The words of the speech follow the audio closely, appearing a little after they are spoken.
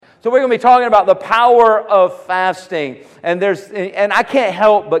So we're going to be talking about the power of fasting. And I can't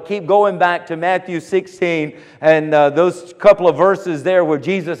help but keep going back to Matthew 16 and those couple of verses there where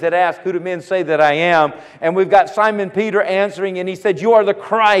Jesus had asked, "Who do men say that I am?" And we've got Simon Peter answering, and he said, "You are the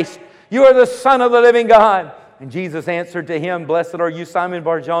Christ. You are the Son of the living God." And Jesus answered to him, "Blessed are you, Simon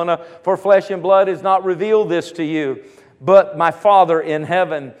Bar-Jonah, for flesh and blood has not revealed this to you, but my Father in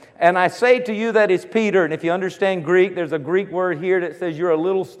heaven. And I say to you that is Peter." And if you understand Greek, there's a Greek word here that says you're a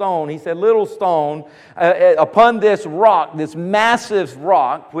little stone. He said, "Little stone, upon this rock, this massive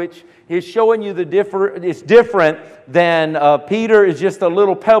rock," which is showing you it's different than Peter is just a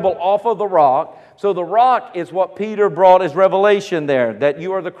little pebble off of the rock. So the rock is what Peter brought as revelation there, that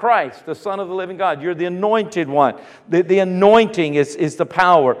you are the Christ, the Son of the living God. You're the anointed one. The anointing is the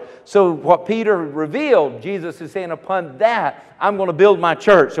power. So what Peter revealed, Jesus is saying, upon that, I'm going to build my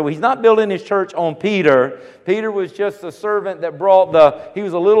church. So he's not building his church on Peter. Peter was just a servant that he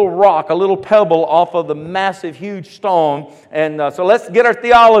was a little rock, a little pebble off of the massive, huge stone. And so let's get our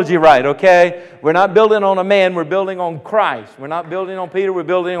theology right, okay? We're not building on a man, we're building on Christ. We're not building on Peter, we're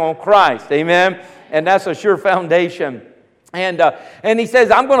building on Christ. Amen? And that's a sure foundation. And he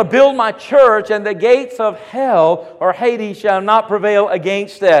says, I'm going to build my church, and the gates of hell or Hades shall not prevail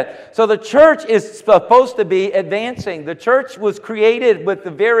against it. So the church is supposed to be advancing. The church was created with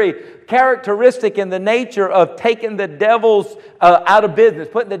the very characteristic and the nature of taking the devil's out of business,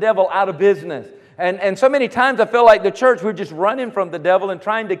 putting the devil out of business. And so many times I feel like the church, we're just running from the devil and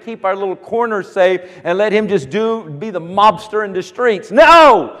trying to keep our little corners safe and let him just be the mobster in the streets.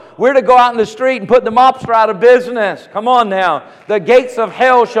 No! We're to go out in the street and put the mobster out of business. Come on now. The gates of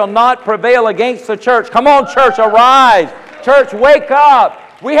hell shall not prevail against the church. Come on, church, arise. Church, wake up.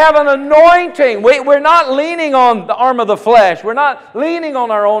 We have an anointing. We're not leaning on the arm of the flesh. We're not leaning on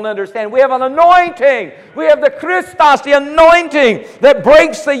our own understanding. We have an anointing. We have the Christos, the anointing that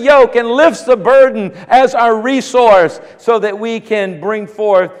breaks the yoke and lifts the burden as our resource so that we can bring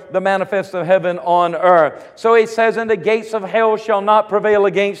forth the manifest of heaven on earth. So he says, and the gates of hell shall not prevail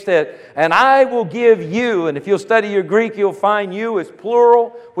against it. And I will give you, and if you'll study your Greek, you'll find you is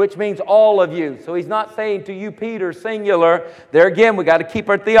plural, which means all of you. So he's not saying to you, Peter, singular. There again, we got to keep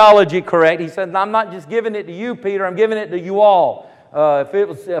our theology correct. He said, I'm not just giving it to you, Peter, I'm giving it to you all.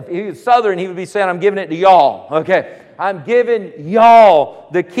 If he was Southern, he would be saying, I'm giving it to y'all. Okay. I'm giving y'all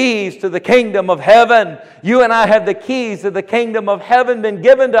the keys to the kingdom of heaven. You and I have the keys to the kingdom of heaven been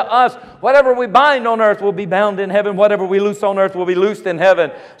given to us. Whatever we bind on earth will be bound in heaven. Whatever we loose on earth will be loosed in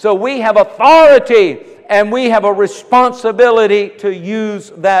heaven. So we have authority and we have a responsibility to use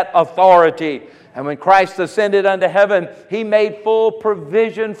that authority. And when Christ ascended unto heaven, He made full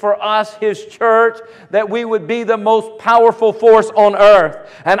provision for us, His church, that we would be the most powerful force on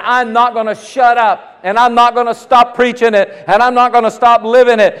earth. And I'm not going to shut up. And I'm not going to stop preaching it. And I'm not going to stop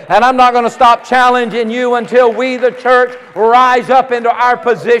living it. And I'm not going to stop challenging you until we, the church, rise up into our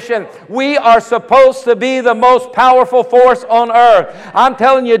position. We are supposed to be the most powerful force on earth. I'm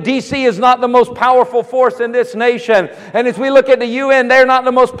telling you, D.C. is not the most powerful force in this nation. And as we look at the UN, they're not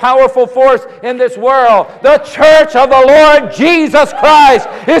the most powerful force in this world. The church of the Lord Jesus Christ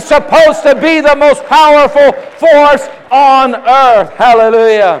is supposed to be the most powerful force on earth.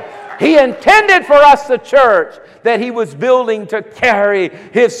 Hallelujah. He intended for us, the church, that He was building to carry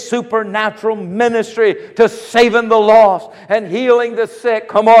His supernatural ministry to saving the lost and healing the sick.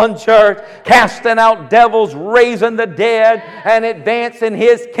 Come on, church. Casting out devils, raising the dead, and advancing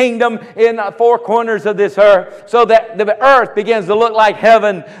His kingdom in the four corners of this earth so that the earth begins to look like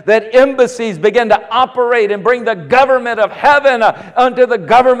heaven, that embassies begin to operate and bring the government of heaven unto the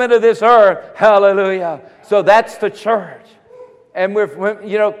government of this earth. Hallelujah. So that's the church. And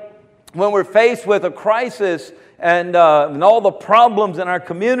when we're faced with a crisis and all the problems in our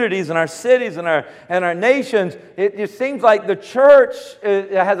communities and our cities and our nations, it just seems like the church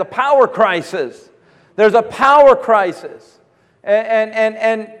has a power crisis. There's a power crisis.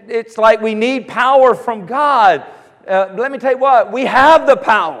 And it's like we need power from God. Let me tell you what, we have the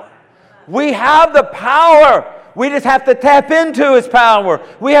power. We have the power. We just have to tap into His power.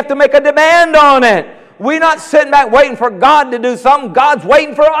 We have to make a demand on it. We're not sitting back waiting for God to do something. God's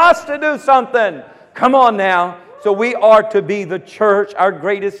waiting for us to do something. Come on now. So we are to be the church. Our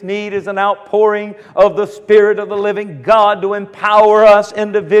greatest need is an outpouring of the Spirit of the living God to empower us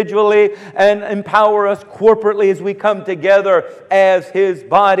individually and empower us corporately as we come together as His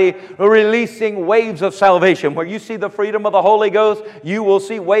body, releasing waves of salvation. Where you see the freedom of the Holy Ghost, you will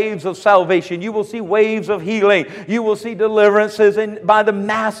see waves of salvation. You will see waves of healing. You will see deliverances by the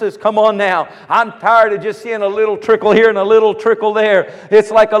masses. Come on now. I'm tired of just seeing a little trickle here and a little trickle there.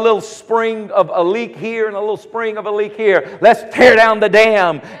 It's like a little spring of a leak here and a little spring spring of a leak here. Let's tear down the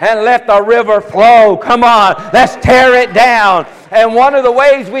dam and let the river flow. Come on, let's tear it down. And one of the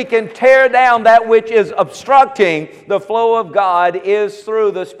ways we can tear down that which is obstructing the flow of God is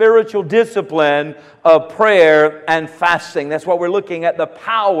through the spiritual discipline of prayer and fasting. That's what we're looking at, the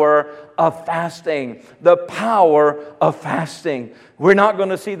power of fasting. The power of fasting. We're not going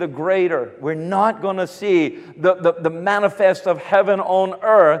to see the greater. We're not going to see the manifest of heaven on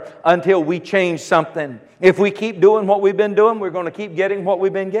earth until we change something. If we keep doing what we've been doing, we're going to keep getting what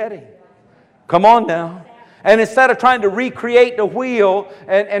we've been getting. Come on now. And instead of trying to recreate the wheel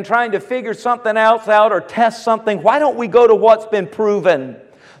and trying to figure something else out or test something, why don't we go to what's been proven?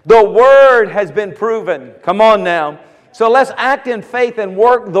 The Word has been proven. Come on now. So let's act in faith and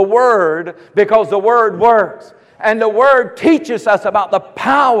work the Word, because the Word works. And the Word teaches us about the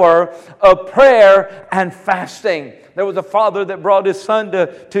power of prayer and fasting. There was a father that brought his son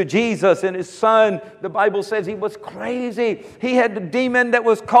to Jesus, and his son, the Bible says, he was crazy. He had the demon that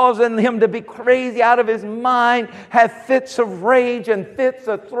was causing him to be crazy out of his mind, have fits of rage and fits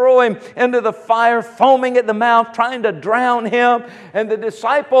of throw him into the fire, foaming at the mouth, trying to drown him. And the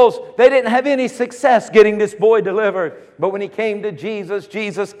disciples, they didn't have any success getting this boy delivered. But when he came to Jesus,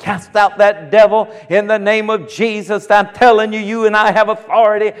 Jesus cast out that devil in the name of Jesus. I'm telling you, you and I have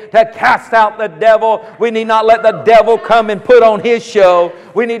authority to cast out the devil. We need not let the devil come and put on his show.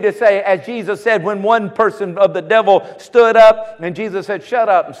 We need to say, as Jesus said, when one person of the devil stood up and Jesus said, shut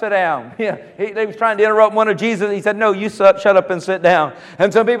up and sit down. Yeah, he was trying to interrupt one of Jesus. He said, no, you shut up and sit down.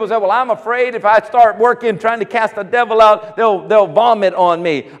 And some people said, well, I'm afraid if I start working trying to cast the devil out, they'll vomit on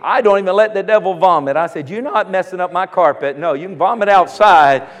me. I don't even let the devil vomit. I said, you're not messing up my carpet. No, you can vomit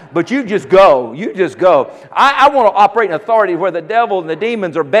outside, but you just go. You just go. I want to operate in authority where the devil and the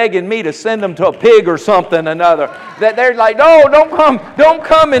demons are begging me to send them to a pig or something or another. That they're like, no, don't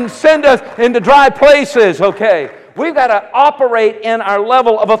come and send us into dry places, okay? We've got to operate in our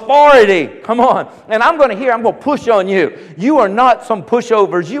level of authority. Come on. And I'm going to push on you. You are not some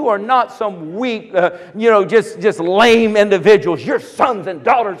pushovers. You are not some weak, just lame individuals. You're sons and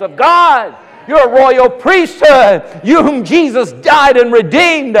daughters of God. You're a royal priesthood. You whom Jesus died and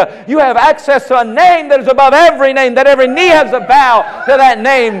redeemed. You have access to a name that is above every name, that every knee has to bow to that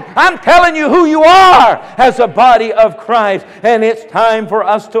name. I'm telling you who you are as a body of Christ. And it's time for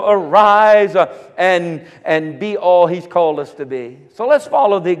us to arise and be all He's called us to be. So let's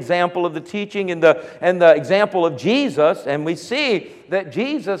follow the example of the teaching and the example of Jesus. And we see that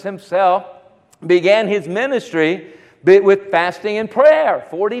Jesus Himself began His ministry with fasting and prayer.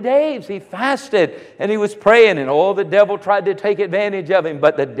 40 days He fasted and He was praying, and the devil tried to take advantage of Him,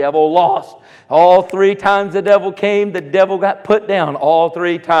 but the devil lost. All 3 times the devil came, the devil got put down all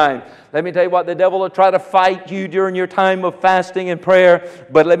 3 times. Let me tell you what, the devil will try to fight you during your time of fasting and prayer,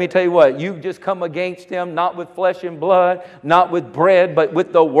 but let me tell you what, you just come against him not with flesh and blood, not with bread, but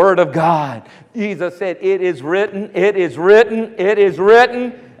with the Word of God. Jesus said, it is written, it is written, it is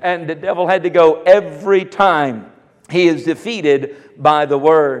written, and the devil had to go every time. He is defeated by the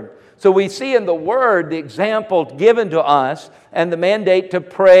Word. So we see in the Word the example given to us and the mandate to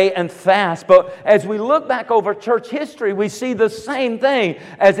pray and fast. But as we look back over church history, we see the same thing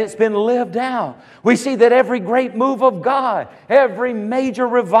as it's been lived out. We see that every great move of God, every major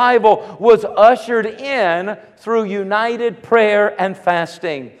revival was ushered in through united prayer and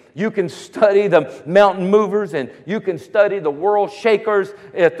fasting. You can study the mountain movers and you can study the world shakers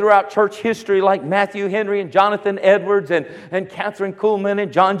throughout church history like Matthew Henry and Jonathan Edwards and Catherine Kuhlman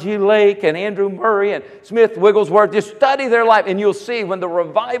and John G. Lake and Andrew Murray and Smith Wigglesworth. Just study their life and you'll see when the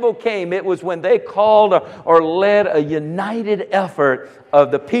revival came, it was when they called or led a united effort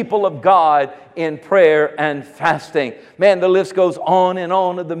of the people of God in prayer and fasting. Man, the list goes on and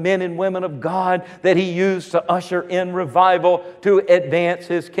on of the men and women of God that He used to usher in revival to advance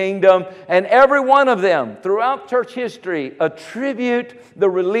His kingdom. And every one of them throughout church history attribute the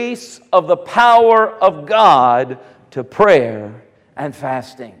release of the power of God to prayer and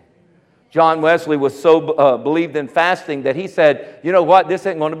fasting. John Wesley was so believed in fasting that he said, you know what, this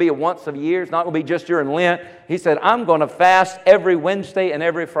ain't going to be a once a year. It's not going to be just during Lent. He said, I'm going to fast every Wednesday and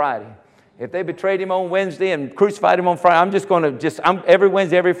every Friday. If they betrayed Him on Wednesday and crucified Him on Friday, I'm every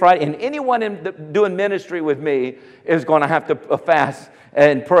Wednesday, every Friday. And anyone doing ministry with me is going to have to fast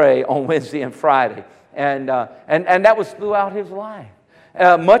and pray on Wednesday and Friday. And that was throughout his life.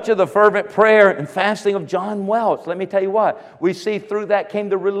 much of the fervent prayer and fasting of John Welch. Let me tell you what, we see through that came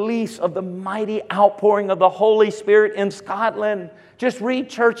the release of the mighty outpouring of the Holy Spirit in Scotland. Just read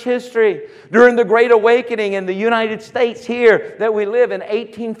church history. During the Great Awakening in the United States here that we live in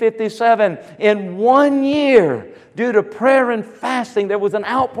 1857, in 1 year, due to prayer and fasting, there was an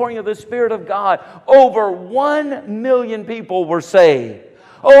outpouring of the Spirit of God. Over 1 million people were saved.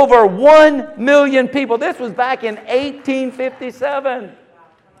 Over 1 million people. This was back in 1857.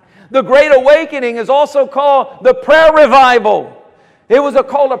 The Great Awakening is also called the prayer revival. It was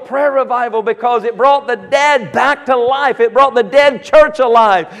called a prayer revival because it brought the dead back to life. It brought the dead church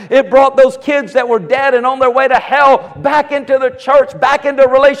alive. It brought those kids that were dead and on their way to hell back into the church, back into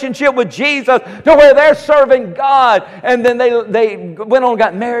a relationship with Jesus to where they're serving God. And then they went on and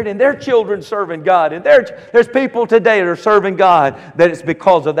got married and their children serving God. And there's people today that are serving God that it's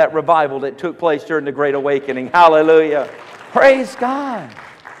because of that revival that took place during the Great Awakening. Hallelujah. Praise God.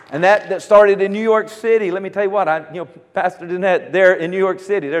 And that started in New York City. Let me tell you what, Pastor Danette, there in New York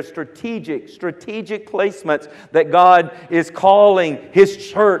City, there's strategic placements that God is calling His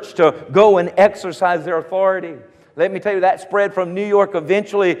church to go and exercise their authority. Let me tell you, that spread from New York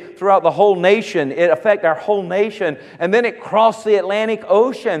eventually throughout the whole nation. It affected our whole nation. And then it crossed the Atlantic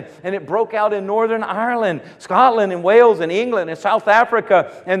Ocean and it broke out in Northern Ireland, Scotland and Wales and England and South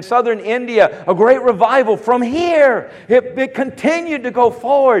Africa and Southern India. A great revival from here. It continued to go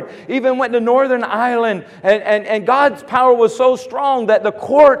forward. Even went to Northern Ireland. And God's power was so strong that the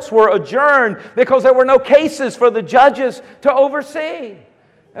courts were adjourned because there were no cases for the judges to oversee.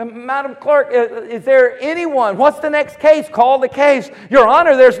 Madam Clerk, is there anyone? What's the next case? Call the case. Your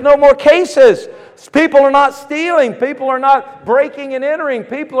Honor, there's no more cases. People are not stealing. People are not breaking and entering.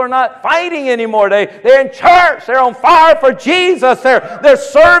 People are not fighting anymore. They're in church. They're on fire for Jesus. They're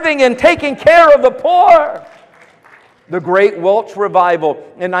serving and taking care of the poor. The Great Welch Revival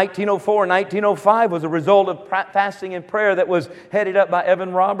in 1904 and 1905 was a result of fasting and prayer that was headed up by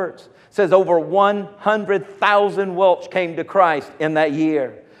Evan Roberts. It says over 100,000 Welch came to Christ in that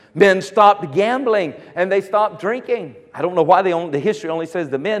year. Men stopped gambling and they stopped drinking. I don't know why the history only says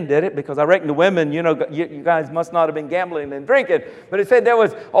the men did it, because I reckon the women, you guys must not have been gambling and drinking. But it said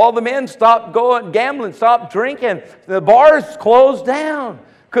all the men stopped going gambling, stopped drinking. The bars closed down.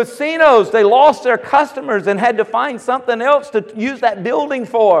 Casinos, they lost their customers and had to find something else to use that building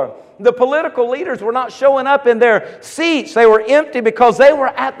for. The political leaders were not showing up in their seats. They were empty because they were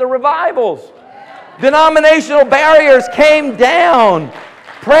at the revivals. Denominational barriers came down.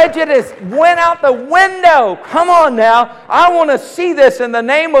 Prejudice went out the window. Come on now. I want to see this in the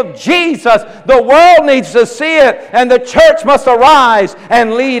name of Jesus. The world needs to see it, and the church must arise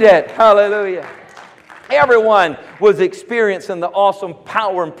and lead it. Hallelujah. Everyone was experiencing the awesome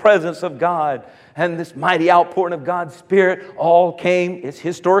power and presence of God. And this mighty outpouring of God's Spirit all came, it's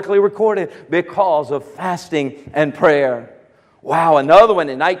historically recorded, because of fasting and prayer. Wow, another one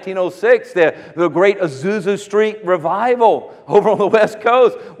in 1906, the great Azusa Street Revival over on the West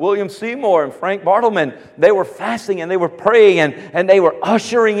Coast. William Seymour and Frank Bartleman, they were fasting and they were praying and they were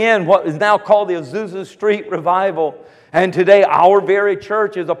ushering in what is now called the Azusa Street Revival. And today our very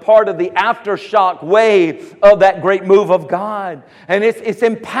church is a part of the aftershock wave of that great move of God. And it's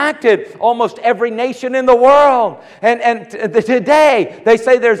impacted almost every nation in the world. And today they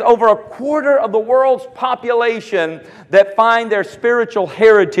say there's over a quarter of the world's population that find their spiritual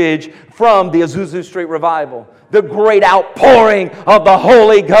heritage from the Azusa Street Revival. The great outpouring of the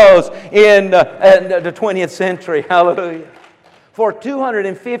Holy Ghost in the 20th century. Hallelujah. For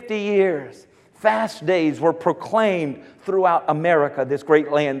 250 years, fast days were proclaimed throughout America, this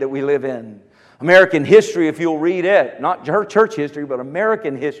great land that we live in. American history, if you'll read it, not church history, but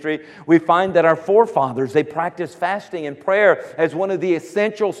American history, we find that our forefathers, they practiced fasting and prayer as one of the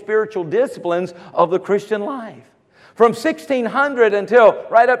essential spiritual disciplines of the Christian life. From 1600 until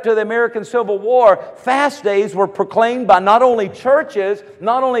right up to the American Civil War, fast days were proclaimed by not only churches,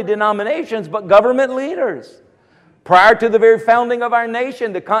 not only denominations, but government leaders. Prior to the very founding of our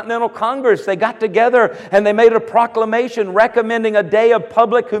nation, the Continental Congress, they got together and they made a proclamation recommending a day of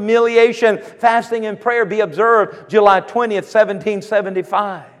public humiliation, fasting, and prayer be observed July 20th,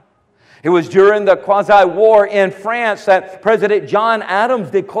 1775. It was during the quasi-war in France that President John Adams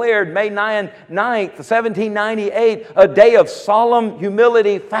declared May 9th, 1798, a day of solemn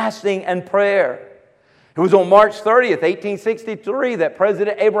humility, fasting, and prayer. It was on March 30th, 1863, that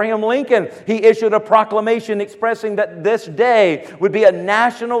President Abraham Lincoln, he issued a proclamation expressing that this day would be a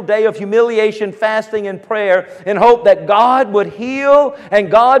national day of humiliation, fasting, and prayer in hope that God would heal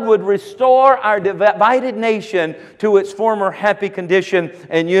and God would restore our divided nation to its former happy condition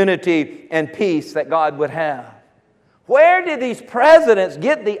and unity and peace that God would have. Where did these presidents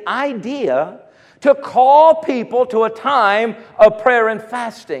get the idea to call people to a time of prayer and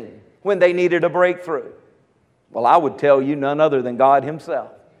fasting when they needed a breakthrough? Well, I would tell you none other than God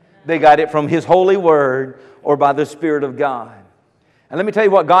Himself. They got it from His holy word or by the Spirit of God. And let me tell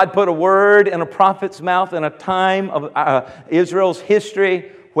you what, God put a word in a prophet's mouth in a time of Israel's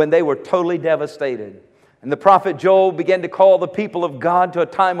history when they were totally devastated. And the prophet Joel began to call the people of God to a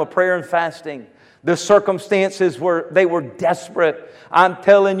time of prayer and fasting. The circumstances were desperate. I'm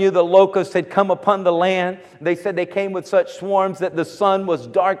telling you, the locusts had come upon the land. They said they came with such swarms that the sun was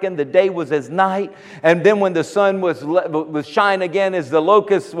darkened, the day was as night. And then when the sun was shine again as the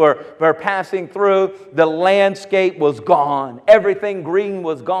locusts were passing through, the landscape was gone. Everything green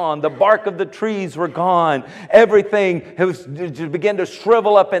was gone. The bark of the trees were gone. Everything began to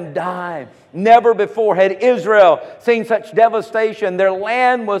shrivel up and die. Never before had Israel seen such devastation. Their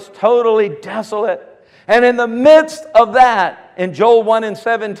land was totally desolate. And in the midst of that, in Joel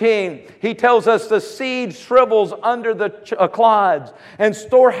 1:17, he tells us the seed shrivels under the clods, and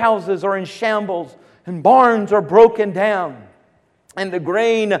storehouses are in shambles, and barns are broken down, and the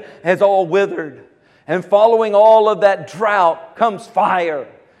grain has all withered. And following all of that drought comes fire.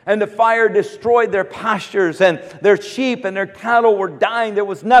 And the fire destroyed their pastures, and their sheep and their cattle were dying. There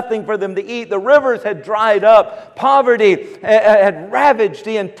was nothing for them to eat. The rivers had dried up. Poverty had ravaged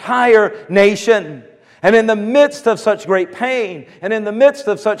the entire nation. And in the midst of such great pain, and in the midst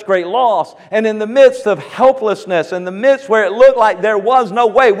of such great loss, and in the midst of helplessness, in the midst where it looked like there was no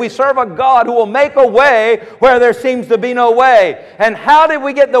way, we serve a God who will make a way where there seems to be no way. And how did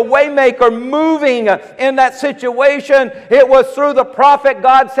we get the waymaker moving in that situation? It was through the prophet.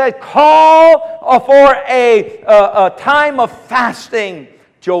 God said, call for a time of fasting.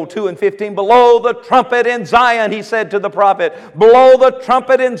 Joel 2:15, blow the trumpet in Zion, he said to the prophet. Blow the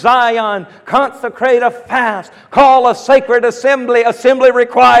trumpet in Zion. Consecrate a fast. Call a sacred assembly. Assembly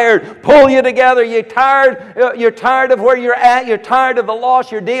required. Pull you together. You're tired of where you're at. You're tired of the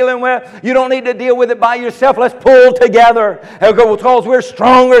loss you're dealing with. You don't need to deal with it by yourself. Let's pull together. Because we're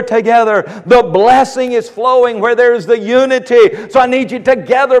stronger together. The blessing is flowing where there's the unity. So I need you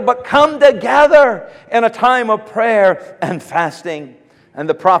together, but come together in a time of prayer and fasting. And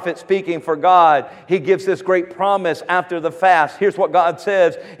the prophet, speaking for God, he gives this great promise after the fast. Here's what God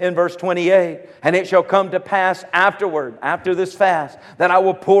says in verse 28. And it shall come to pass afterward, after this fast, that I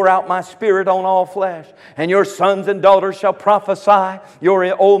will pour out my Spirit on all flesh. And your sons and daughters shall prophesy.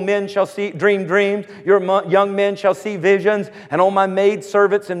 Your old men shall dream dreams. Your young men shall see visions. And on my maid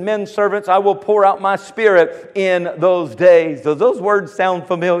servants and men servants I will pour out my Spirit in those days. Does those words sound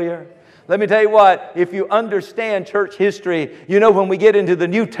familiar? Let me tell you what, if you understand church history, you know when we get into the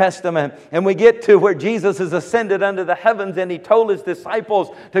New Testament and we get to where Jesus is ascended unto the heavens and He told His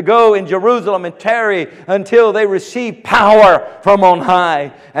disciples to go in Jerusalem and tarry until they receive power from on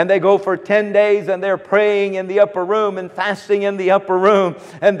high. And they go for 10 days and they're praying in the upper room and fasting in the upper room.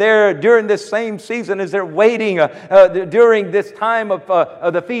 And they're during this same season as they're waiting during this time of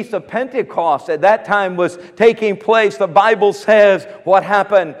the Feast of Pentecost. At that time was taking place. The Bible says what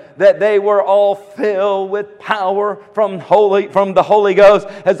happened, that they were all filled with power from the Holy Ghost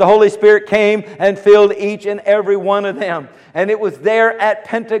as the Holy Spirit came and filled each and every one of them. And it was there at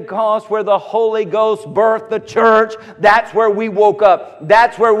Pentecost where the Holy Ghost birthed the church. That's where we woke up.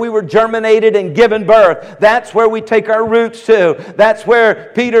 That's where we were germinated and given birth. That's where we take our roots to. That's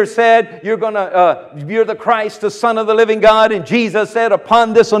where Peter said, you're the Christ, the Son of the living God. And Jesus said,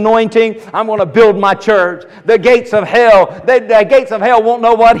 upon this anointing, I'm going to build my church. The gates of hell won't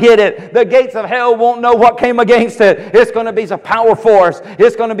know what hit it. The gates of hell won't know what came against it. It's going to be a power force.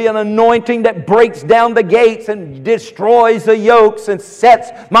 It's going to be an anointing that breaks down the gates and destroys the yokes and sets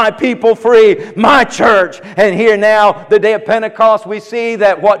my people free, my church. And here now, the day of Pentecost, we see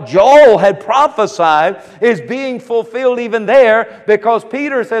that what Joel had prophesied is being fulfilled even there, because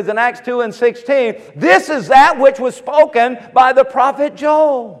Peter says in Acts 2:16, this is that which was spoken by the prophet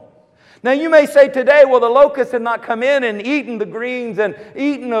Joel. Now you may say today, well, the locusts had not come in and eaten the greens and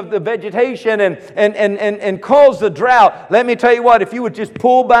eaten of the vegetation and caused the drought. Let me tell you what, if you would just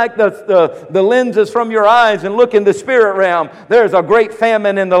pull back the lenses from your eyes and look in the spirit realm, there's a great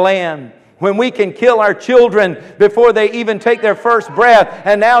famine in the land. When we can kill our children before they even take their first breath,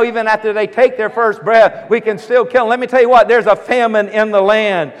 and now even after they take their first breath, we can still kill them. Let me tell you what, there's a famine in the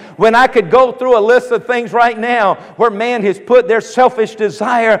land. When I could go through a list of things right now where man has put their selfish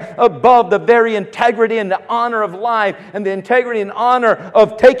desire above the very integrity and the honor of life and the integrity and honor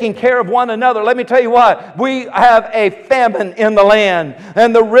of taking care of one another. Let me tell you what, we have a famine in the land,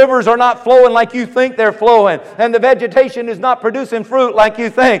 and the rivers are not flowing like you think they're flowing, and the vegetation is not producing fruit like you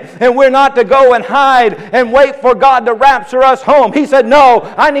think, and we're not not to go and hide and wait for God to rapture us home. He said, no,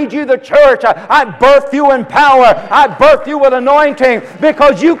 I need you, the church. I birthed you in power. I birthed you with anointing,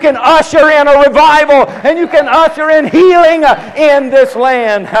 because you can usher in a revival and you can usher in healing in this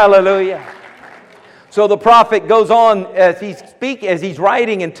land. Hallelujah. So the prophet goes on as he's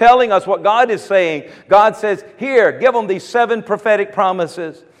writing and telling us what God is saying. God says, here, give them these 7 prophetic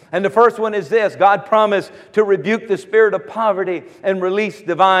promises. And the first one is this: God promised to rebuke the spirit of poverty and release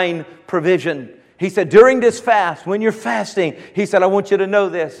divine provision. He said, during this fast, when you're fasting, He said, I want you to know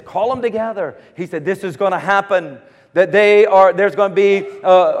this. Call them together. He said, this is going to happen. That there's going to be,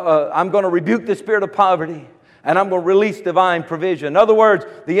 I'm going to rebuke the spirit of poverty. And I'm going to release divine provision. In other words,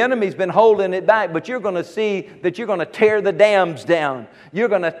 the enemy's been holding it back, but you're going to see that you're going to tear the dams down. You're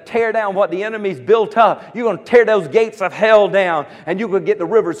going to tear down what the enemy's built up. You're going to tear those gates of hell down, and you're going to get the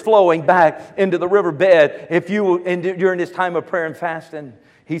rivers flowing back into the riverbed during this time of prayer and fasting.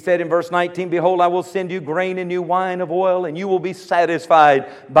 He said in verse 19, behold, I will send you grain and new wine of oil, and you will be satisfied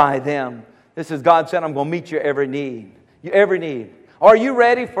by them. This is God said, I'm going to meet your every need. Your every need. Are you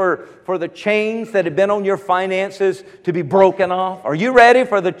ready for the chains that have been on your finances to be broken off? Are you ready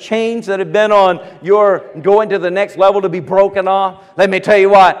for the chains that have been on your going to the next level to be broken off? Let me tell you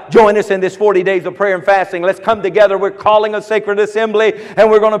what, join us in this 40 days of prayer and fasting. Let's come together. We're calling a sacred assembly,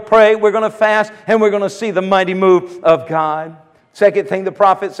 and we're going to pray, we're going to fast, and we're going to see the mighty move of God. Second thing the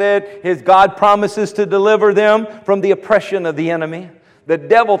prophet said is God promises to deliver them from the oppression of the enemy. The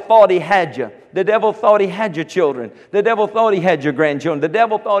devil thought he had you. The devil thought he had your children. The devil thought he had your grandchildren. The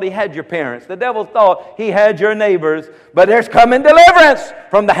devil thought he had your parents. The devil thought he had your neighbors. But there's coming deliverance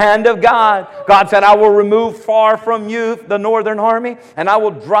from the hand of God. God said, I will remove far from you the northern army, and I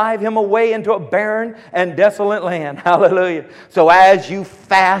will drive him away into a barren and desolate land. Hallelujah. So as you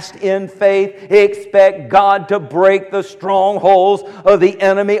fast in faith, expect God to break the strongholds of the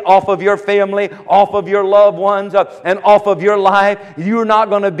enemy off of your family, off of your loved ones, and off of your life. You're not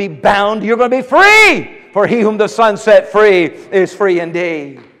going to be bound. You're going to be free. For he whom the Son set free is free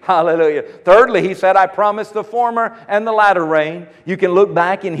indeed. Hallelujah. Thirdly, he said, I promise the former and the latter rain. You can look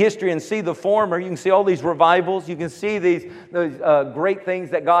back in history and see the former. You can see all these revivals. You can see these great things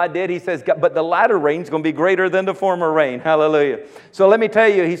that God did. He says, but the latter rain is going to be greater than the former rain. Hallelujah. So let me tell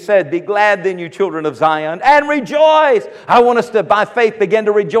you, he said, be glad then, you children of Zion, and rejoice. I want us to, by faith, begin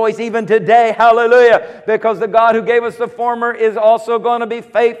to rejoice even today. Hallelujah. Because the God who gave us the former is also going to be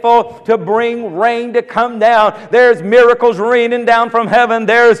faithful to bring rain to come down. There's miracles raining down from heaven.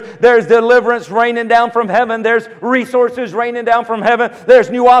 There's deliverance raining down from heaven. There's resources raining down from heaven. There's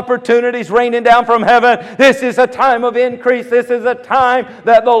new opportunities raining down from heaven. This is a time of increase. This is a time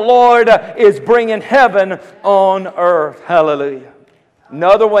that the Lord is bringing heaven on earth. Hallelujah.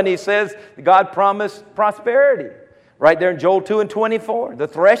 Another one, he says, God promised prosperity. Right there in Joel 2:24. The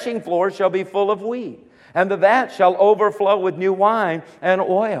threshing floor shall be full of wheat, and the vat shall overflow with new wine and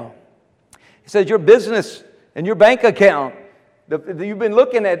oil. He says your business and your bank account, you've been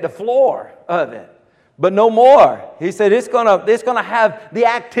looking at the floor of it, but no more. He said it's gonna have the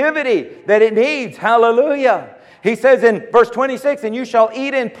activity that it needs. Hallelujah. He says in verse 26, and you shall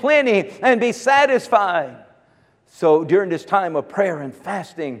eat in plenty and be satisfied. So during this time of prayer and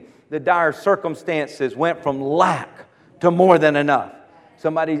fasting, the dire circumstances went from lack to more than enough.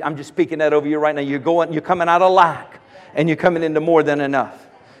 Somebody, I'm just speaking that over you right now. You're coming out of lack and you're coming into more than enough.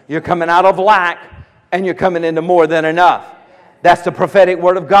 You're coming out of lack and you're coming into more than enough. That's the prophetic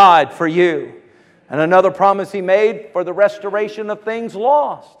word of God for you. And another promise he made for the restoration of things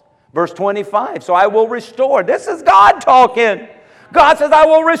lost. Verse 25, so I will restore. This is God talking. God says, I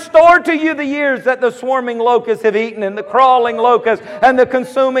will restore to you the years that the swarming locusts have eaten, and the crawling locusts, and the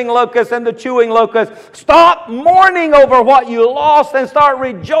consuming locusts, and the chewing locusts. Stop mourning over what you lost and start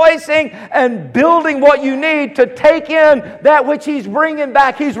rejoicing and building what you need to take in that which He's bringing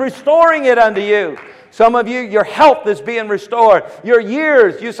back. He's restoring it unto you. Some of you, your health is being restored. Your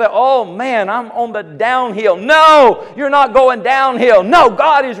years, you say, oh man, I'm on the downhill. No, you're not going downhill. No,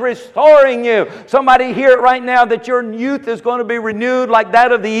 God is restoring you. Somebody hear it right now that your youth is going to be renewed like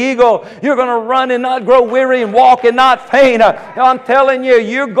that of the eagle. You're going to run and not grow weary and walk and not faint. I'm telling you,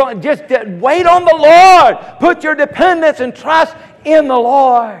 you're going just wait on the Lord. Put your dependence and trust in the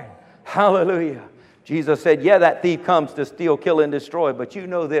Lord. Hallelujah. Jesus said, yeah, that thief comes to steal, kill, and destroy. But you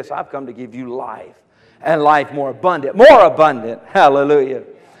know this, I've come to give you life. And life more abundant. More abundant. Hallelujah.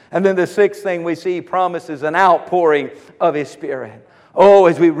 And then the sixth thing we see, He promises an outpouring of His Spirit. Oh,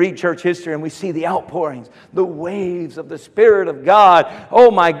 as we read church history and we see the outpourings, the waves of the Spirit of God. Oh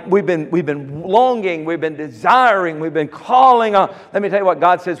my, we've been longing, we've been desiring, we've been calling on. Let me tell you what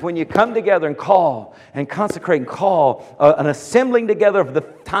God says, when you come together and call and consecrate and call an assembling together of the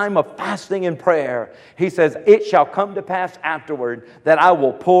time of fasting and prayer, He says, it shall come to pass afterward that I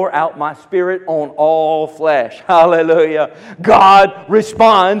will pour out my Spirit on all flesh. Hallelujah. God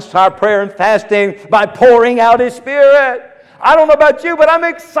responds to our prayer and fasting by pouring out His Spirit. I don't know about you, but I'm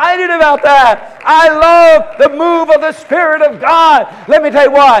excited about that. I love the move of the Spirit of God. Let me tell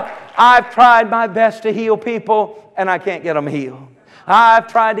you what, I've tried my best to heal people, and I can't get them healed. I've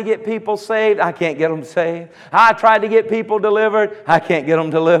tried to get people saved. I can't get them saved. I tried to get people delivered. I can't get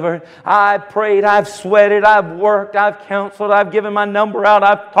them delivered. I've prayed. I've sweated. I've worked. I've counseled. I've given my number out.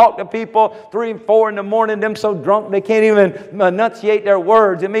 I've talked to people 3 and 4 in the morning. Them so drunk they can't even enunciate their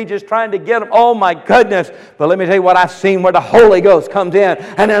words. And me just trying to get them. Oh my goodness. But let me tell you what I've seen where the Holy Ghost comes in.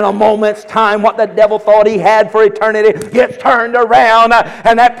 And in a moment's time, what the devil thought he had for eternity gets turned around.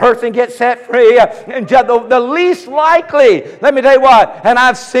 And that person gets set free. And the least likely, let me tell you what, and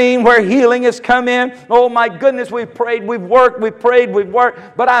I've seen where healing has come in. Oh my goodness, we've prayed, we've worked, we've prayed, we've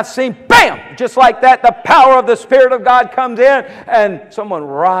worked. But I've seen, bam, just like that, the power of the Spirit of God comes in and someone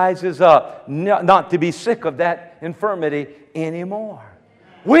rises up not to be sick of that infirmity anymore.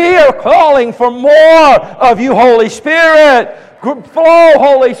 We are calling for more of you, Holy Spirit. Flow,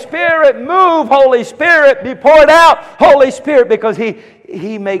 Holy Spirit. Move, Holy Spirit. Be poured out, Holy Spirit, because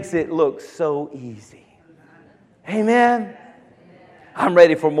He makes it look so easy. Amen. I'm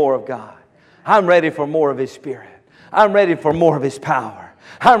ready for more of God. I'm ready for more of His Spirit. I'm ready for more of His power.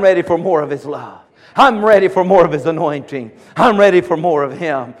 I'm ready for more of His love. I'm ready for more of His anointing. I'm ready for more of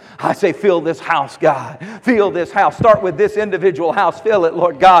Him. I say, fill this house, God. Fill this house. Start with this individual house. Fill it,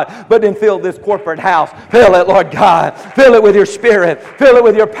 Lord God. But then fill this corporate house. Fill it, Lord God. Fill it with your Spirit. Fill it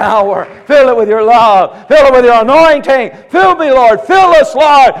with your power. Fill it with your love. Fill it with your anointing. Fill me, Lord. Fill us,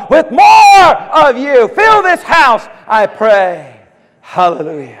 Lord, with more of you. Fill this house, I pray.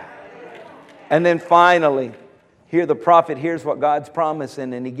 Hallelujah. And then finally, here the prophet hears what God's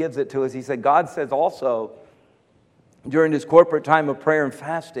promising and he gives it to us. He said, God says also, during this corporate time of prayer and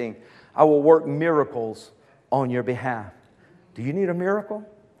fasting, I will work miracles on your behalf. Do you need a miracle?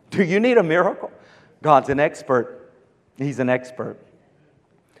 Do you need a miracle? God's an expert. He's an expert.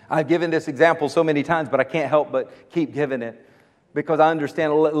 I've given this example so many times, but I can't help but keep giving it because I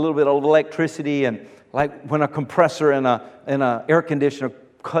understand a little bit of electricity, and like when a compressor in a air conditioner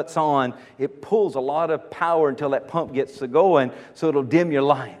cuts on, it pulls a lot of power until that pump gets to going, so it'll dim your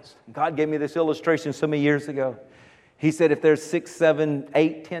lights. God gave me this illustration so many years ago. He said if there's 6, 7,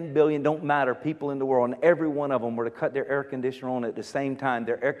 8, 10 billion, don't matter, people in the world, and every one of them were to cut their air conditioner on at the same time,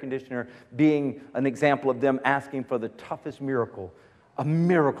 their air conditioner being an example of them asking for the toughest miracle, a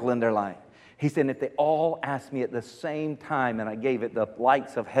miracle in their life. He said if they all asked me at the same time and I gave it, the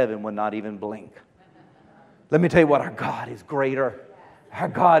lights of heaven would not even blink. Let me tell you what, our God is greater. Our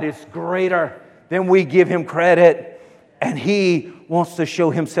God is greater than we give Him credit. And He wants to show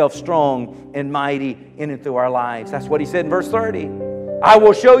Himself strong and mighty in and through our lives. That's what He said in verse 30. I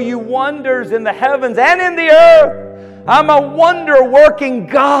will show you wonders in the heavens and in the earth. I'm a wonder-working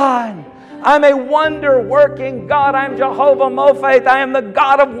God. I'm a wonder-working God. I'm Jehovah Mophaeth. I am the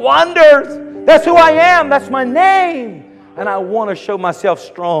God of wonders. That's who I am. That's my name. And I want to show myself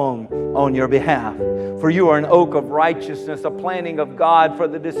strong on your behalf. For you are an oak of righteousness, a planting of God for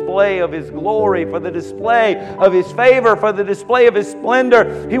the display of His glory, for the display of His favor, for the display of His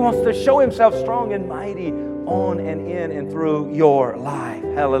splendor. He wants to show Himself strong and mighty on and in and through your life.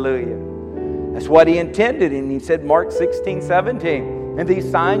 Hallelujah. That's what He intended. And He said, Mark 16:17, and these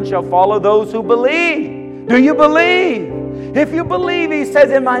signs shall follow those who believe. Do you believe? If you believe, He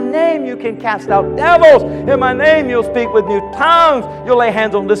says, in my name you can cast out devils. In my name you'll speak with new tongues. You'll lay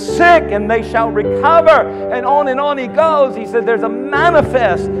hands on the sick and they shall recover. And on He goes. He said there's a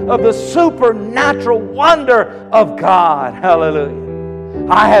manifest of the supernatural wonder of God. Hallelujah.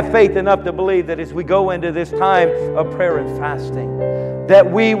 I have faith enough to believe that as we go into this time of prayer and fasting, that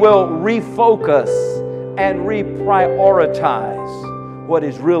we will refocus and reprioritize what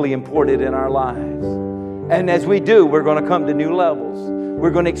is really important in our lives. And as we do, we're going to come to new levels.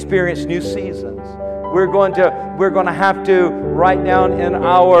 We're going to experience new seasons. We're going to have to write down in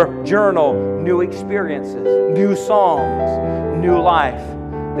our journal new experiences, new songs, new life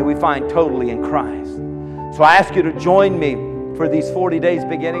that we find totally in Christ. So I ask you to join me for these 40 days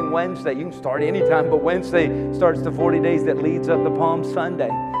beginning Wednesday. You can start anytime, but Wednesday starts the 40 days that leads up to Palm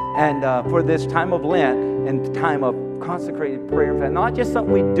Sunday. And for this time of Lent and time of consecrated prayer, not just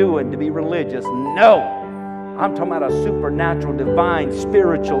something we do and to be religious. No. I'm talking about a supernatural, divine,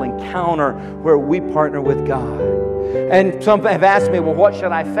 spiritual encounter where we partner with God. And some have asked me, well, what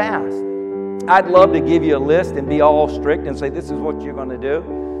should I fast? I'd love to give you a list and be all strict and say, this is what you're going to do.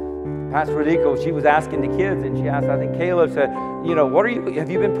 Pastor Radico, she was asking the kids, and she asked, I think Caleb said, have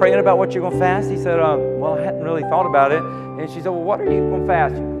you been praying about what you're going to fast? He said, well, I hadn't really thought about it. And she said, well, what are you going to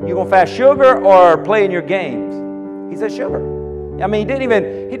fast? You going to fast sugar or playing your games? He said, sugar. I mean, she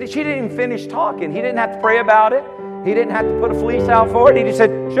didn't even finish talking. He didn't have to pray about it. He didn't have to put a fleece out for it. He just said,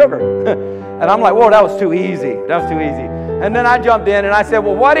 sugar. And I'm like, whoa, that was too easy. That was too easy. And then I jumped in and I said,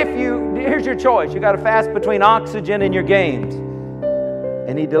 well, what if here's your choice. You got to fast between oxygen and your games.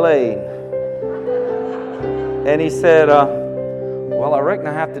 And he delayed. And he said, well, I reckon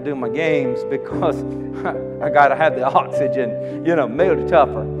I have to do my games because I got to have the oxygen, made it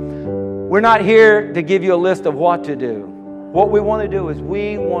tougher. We're not here to give you a list of what to do. What we want to do is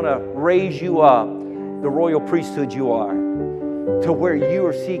we want to raise you up, the royal priesthood you are, to where you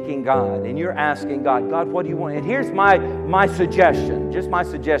are seeking God and you're asking God, what do you want? And here's my suggestion, just my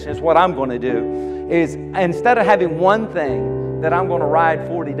suggestion, is what I'm going to do, is instead of having one thing that I'm going to ride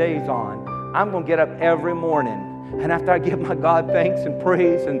 40 days on, I'm going to get up every morning, and after I give my God thanks and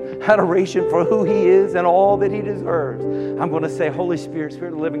praise and adoration for who He is and all that He deserves, I'm going to say, Holy Spirit,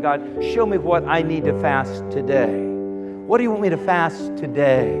 Spirit of the living God, show me what I need to fast today. What do you want me to fast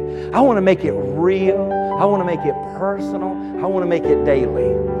today? I want to make it real. I want to make it personal. I want to make it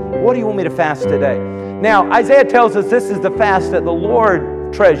daily. What do you want me to fast today? Now, Isaiah tells us this is the fast that the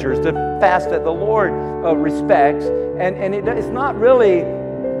Lord treasures, the fast that the Lord respects. And it's not really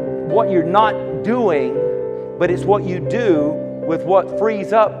what you're not doing, but it's what you do with what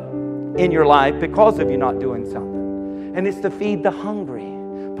frees up in your life because of you not doing something. And it's to feed the hungry,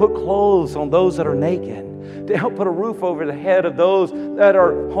 put clothes on those that are naked, to help put a roof over the head of those that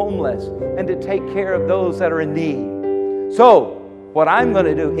are homeless, and to take care of those that are in need. So, what I'm going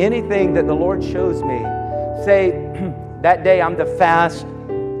to do, anything that the Lord shows me, say that day I'm to fast,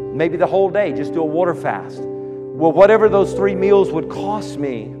 maybe the whole day, just do a water fast. Well, whatever those 3 meals would cost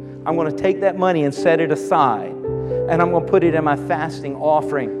me, I'm going to take that money and set it aside, and I'm going to put it in my fasting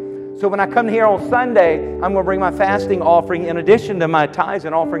offering. So when I come here on Sunday, I'm going to bring my fasting offering in addition to my tithes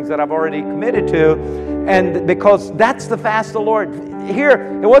and offerings that I've already committed to, and because that's the fast the Lord.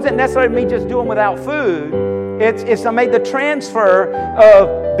 Here, it wasn't necessarily me just doing without food. It's I made the transfer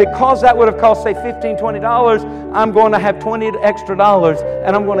of, because that would have cost, say, $15, $20, I'm going to have $20 extra,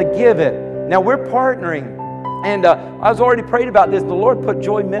 and I'm going to give it. Now, we're partnering. And I was already prayed about this. The Lord put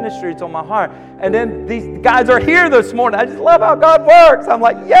Joy Ministries on my heart. And then these guys are here this morning. I just love how God works. I'm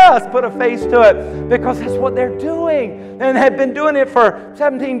like, yes, put a face to it. Because that's what they're doing. And have been doing it for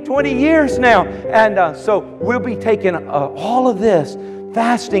 17, 20 years now. And so we'll be taking all of this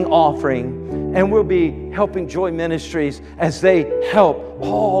fasting offering, and we'll be helping Joy Ministries as they help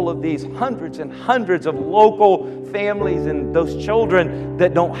all of these hundreds and hundreds of local families and those children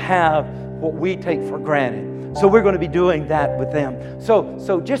that don't have what we take for granted. So we're going to be doing that with them.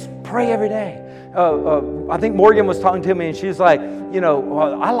 So just pray every day. I think Morgan was talking to me, and she's like,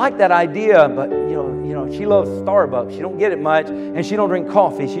 I like that idea, but she loves Starbucks. She don't get it much, and she don't drink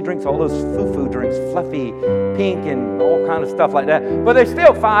coffee. She drinks all those foo-foo drinks, fluffy, pink, and all kind of stuff like that. But they're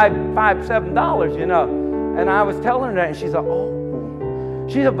still $5, $7, And I was telling her that, and she's like, oh.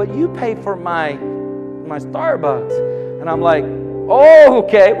 She said, but you pay for my Starbucks. And I'm like, oh,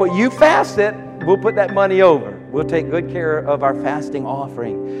 okay. Well, you fast it. We'll put that money over. We'll take good care of our fasting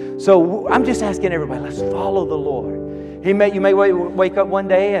offering. So I'm just asking everybody, let's follow the Lord. You may wake up one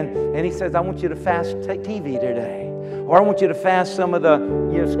day and He says, I want you to fast TV today. Or I want you to fast some of the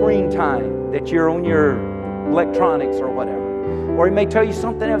screen time that you're on your electronics or whatever. Or He may tell you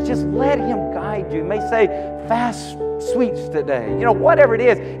something else. Just let Him guide you. He may say, fast sweets today. Whatever it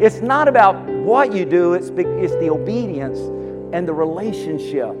is. It's not about what you do. It's the obedience and the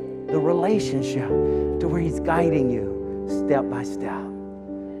relationship to where He's guiding you step by step.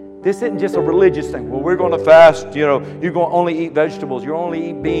 This isn't just a religious thing. Well, we're going to fast, you're going to only eat vegetables. You're only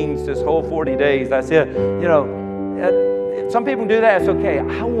eat beans this whole 40 days. That's it. Some people do that. It's okay.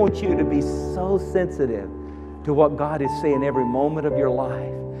 I want you to be so sensitive to what God is saying every moment of your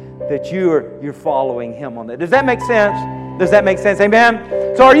life that you're following Him on that. Does that make sense? Does that make sense?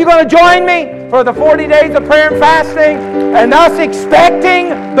 Amen? So are you going to join me for the 40 days of prayer and fasting and us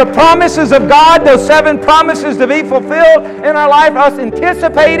expecting the promises of God, those 7 promises to be fulfilled in our life, us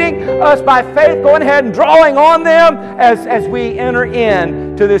anticipating, us by faith going ahead and drawing on them as we enter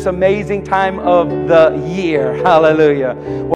into this amazing time of the year. Hallelujah.